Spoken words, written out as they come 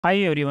Hi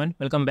everyone,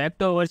 welcome back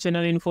to our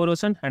channel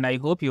InfoRosan and I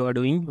hope you are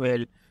doing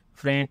well.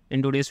 Friend,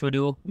 in today's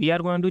video, we are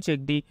going to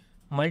check the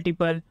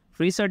multiple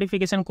free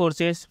certification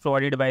courses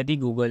provided by the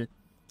Google.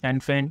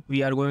 And friend,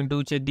 we are going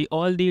to check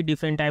all the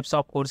different types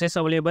of courses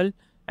available.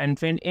 And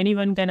friend,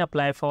 anyone can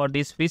apply for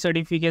these free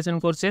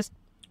certification courses.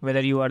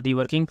 Whether you are the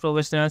working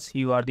professionals,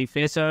 you are the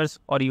freshers,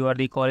 or you are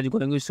the college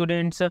going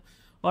students,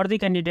 or the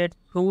candidate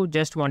who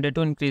just wanted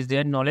to increase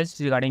their knowledge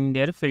regarding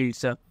their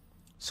fields.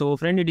 So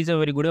friend, it is a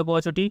very good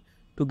opportunity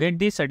to get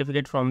this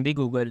certificate from the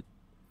Google.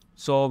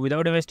 So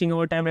without wasting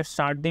our time, let's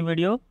start the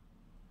video.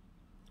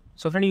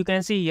 So friend, you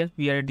can see here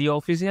we are at the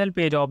official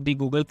page of the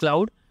Google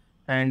Cloud,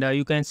 and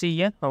you can see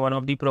here one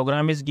of the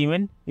program is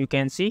given. You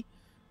can see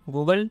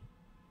Google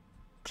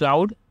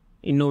Cloud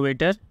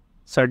Innovator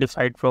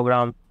Certified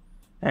Program,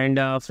 and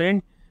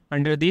friend,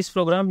 under this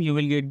program you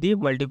will get the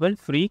multiple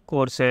free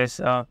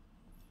courses.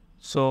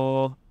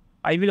 So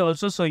I will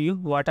also show you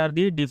what are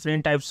the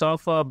different types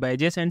of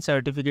badges and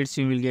certificates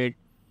you will get.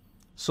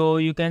 So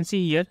you can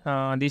see here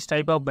this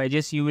type of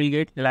badges you will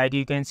get, like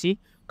you can see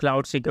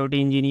cloud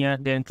security engineer,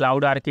 then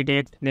cloud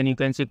architect, then you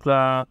can see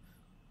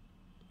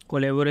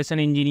collaboration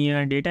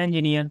engineer, data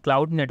engineer,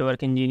 cloud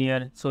network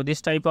engineer. So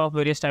this type of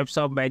various types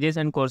of badges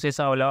and courses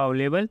are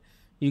available.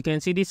 You can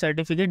see the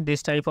certificate,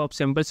 this type of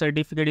simple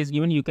certificate is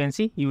given. You can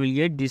see you will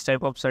get this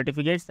type of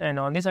certificates, and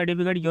on the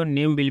certificate your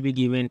name will be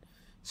given.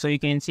 So you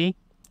can see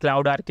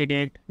cloud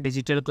architect,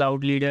 digital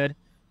cloud leader,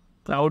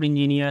 cloud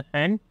engineer,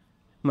 and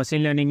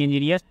machine learning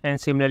engineer, and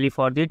similarly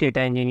for the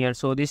data engineer.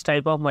 So this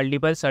type of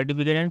multiple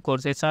certificate and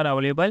courses are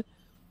available.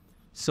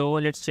 So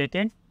let's check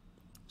it.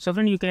 So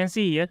friend, you can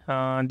see here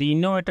the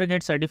Innovator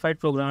Get Certified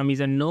program is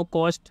a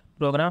no-cost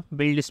program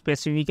built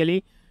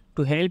specifically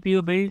to help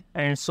you build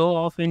and show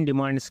off in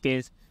demand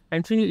skills.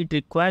 And friend, it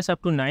requires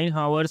up to 9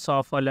 hours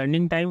of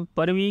learning time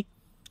per week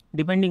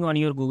depending on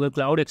your Google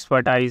Cloud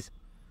expertise.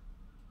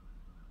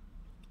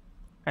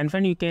 And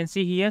friend, you can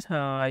see here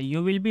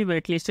you will be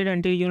waitlisted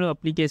until your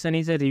application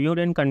is reviewed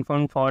and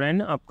confirmed for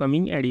an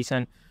upcoming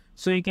edition.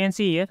 So you can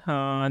see here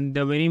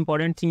the very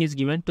important thing is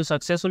given. To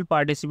successfully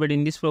participate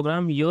in this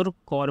program, your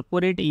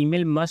corporate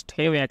email must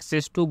have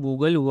access to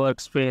Google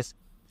Workspace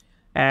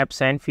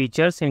apps and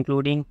features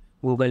including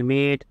Google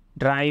Meet,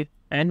 Drive,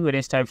 and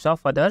various types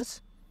of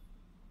others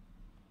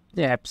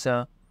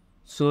apps.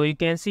 So you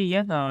can see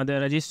here the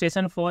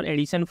registration for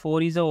edition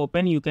 4 is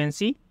open. You can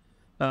see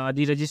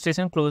the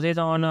registration closes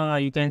on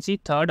you can see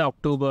 3rd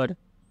October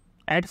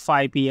at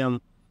 5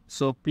 p.m.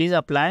 So please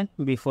apply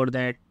before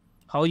that.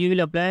 How you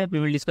will apply,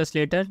 we will discuss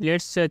later.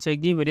 Let's check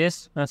the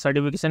various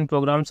certification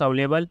programs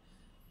available.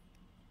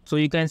 So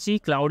you can see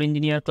cloud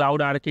engineer,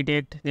 cloud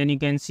architect, then you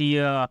can see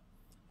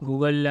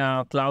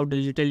Google Cloud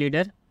Digital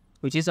Leader,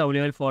 which is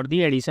available for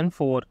the edition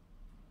 4.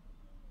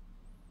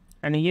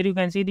 And here you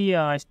can see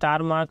the star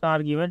mark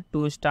are given,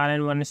 2 star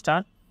and 1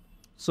 star.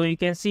 So you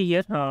can see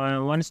here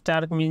 1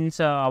 star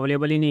means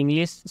available in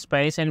English,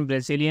 Spanish, and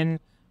Brazilian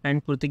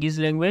and Portuguese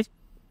language,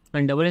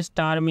 and double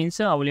star means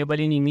available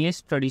in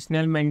English,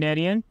 traditional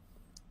Mandarin,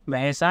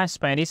 Bahasa,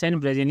 Spanish, and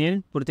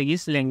Brazilian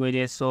Portuguese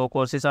languages. So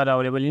courses are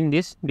available in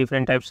these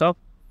different types of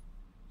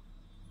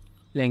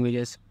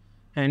languages.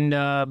 And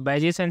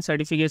badges and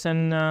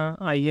certification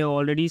I have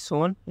already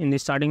shown in the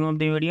starting of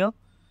the video.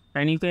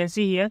 And you can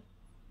see here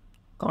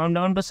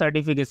countdown to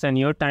certification,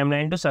 your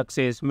timeline to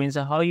success, means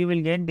how you will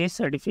get these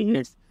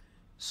certificates.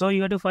 So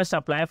you have to first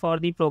apply for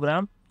the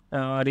program,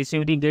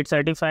 receive the get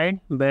certified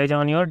badge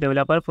on your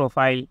developer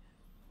profile.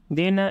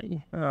 Then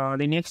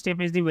the next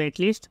step is the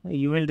waitlist.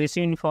 You will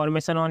receive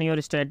information on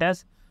your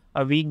status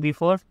a week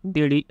before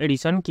the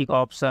edition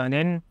kickoffs.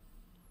 Then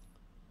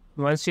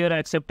once your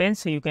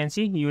acceptance, you can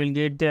see you will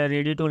get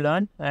ready to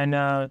learn,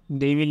 and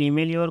they will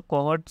email your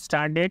cohort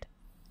start date.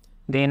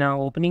 Then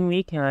opening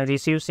week,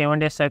 receive 7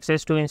 days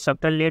access to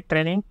instructor-led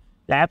training,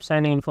 labs,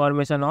 and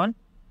information on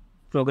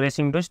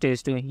progressing to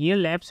stage 2. Here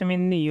labs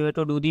mean you have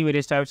to do the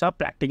various types of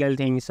practical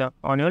things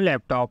on your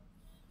laptop.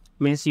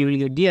 Means you will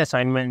get the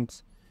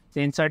assignments.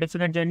 Then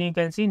certificate journey, you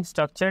can see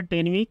structured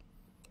 10-week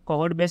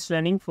cohort-based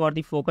learning for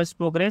the focused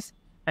progress,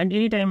 and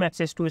anytime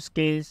access to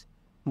skills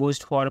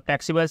boost for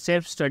flexible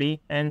self-study,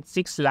 and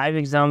 6 live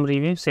exam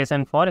review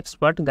session for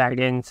expert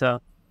guidance.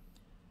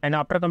 And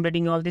after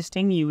completing all this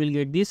thing, you will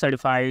get the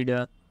certified.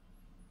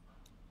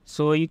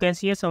 So you can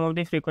see here some of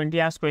the frequently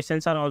asked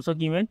questions are also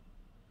given.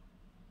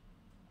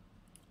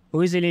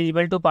 Who is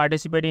eligible to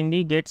participate in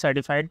the Get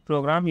Certified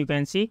program? You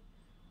can see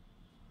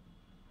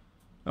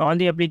all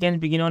the applicants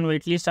begin on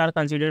waitlist are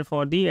considered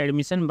for the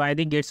admission by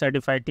the Get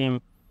Certified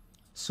team.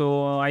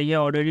 So I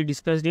have already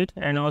discussed it,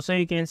 and also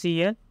you can see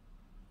here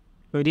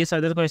various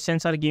other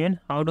questions are given.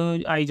 How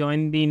do I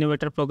join the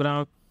Innovator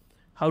program?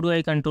 How do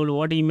I control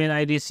what email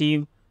I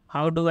receive?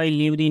 How do I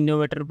leave the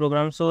Innovator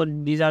program? So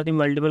these are the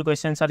multiple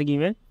questions are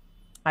given.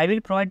 I will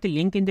provide the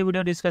link in the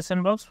video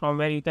discussion box from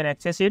where you can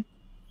access it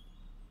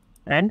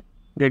and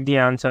get the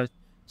answers.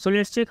 So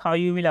let's check how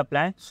you will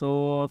apply.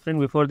 So friend,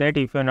 before that,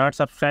 if you are not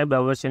subscribed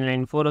our channel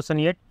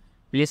InfoRosan yet,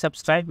 please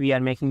subscribe. We are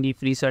making the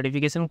free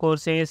certification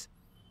courses,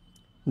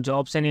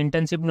 jobs and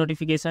internship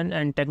notification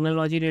and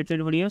technology related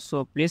videos.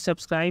 So please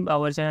subscribe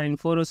our channel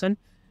Info.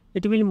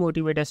 It will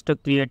motivate us to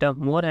create a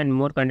more and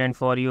more content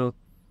for you.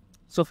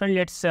 So friend,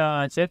 let's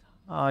check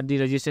the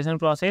registration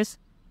process.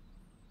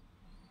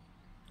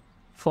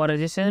 For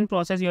registration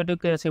process, you have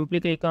to simply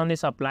click on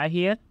this apply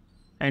here,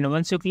 and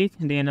once you click,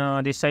 then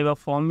this type of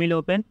form will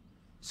open.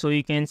 So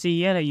you can see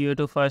here you have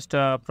to first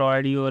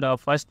provide your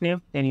first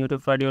name, then you have to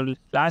provide your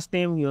last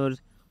name, your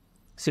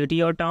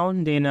city or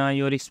town, then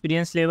your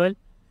experience level.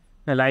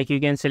 Like you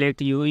can select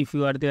you if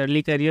you are the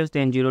early careers,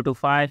 then 0 to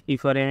 5.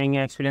 If you are having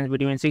experience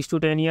between 6 to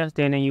 10 years,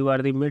 then you are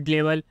the mid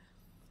level.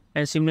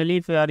 And similarly,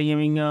 if you are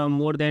having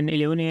more than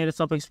 11 years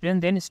of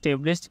experience, then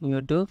established, you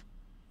have to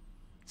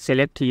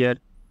select here.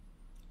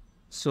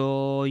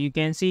 So you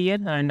can see here,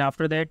 and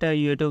after that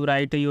you have to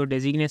write your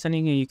designation.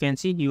 You can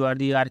see you are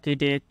the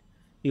architect,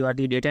 you are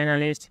the data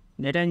analyst,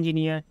 data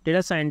engineer,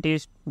 data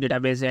scientist,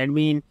 database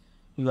admin,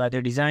 you are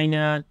the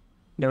designer,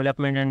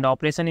 development and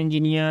operation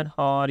engineer,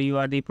 or you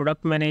are the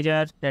product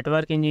manager,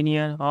 network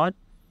engineer, or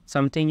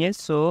something else.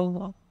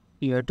 So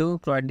you have to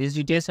provide these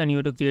details and you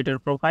have to create a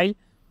profile.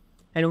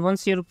 And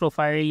once your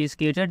profile is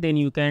created, then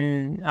you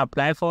can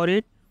apply for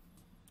it.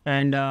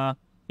 And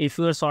if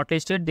you are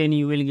shortlisted, then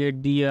you will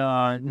get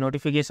the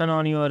notification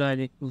on your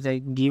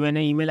given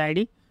email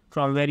ID,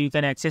 from where you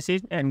can access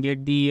it and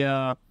get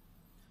the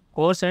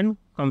course and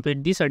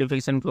complete the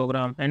certification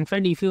program. And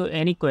friend, if you have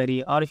any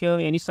query or if you have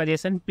any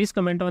suggestion, please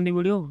comment on the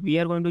video. We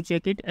are going to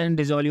check it and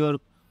resolve your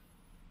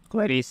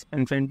queries.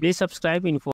 And friend, please subscribe Info.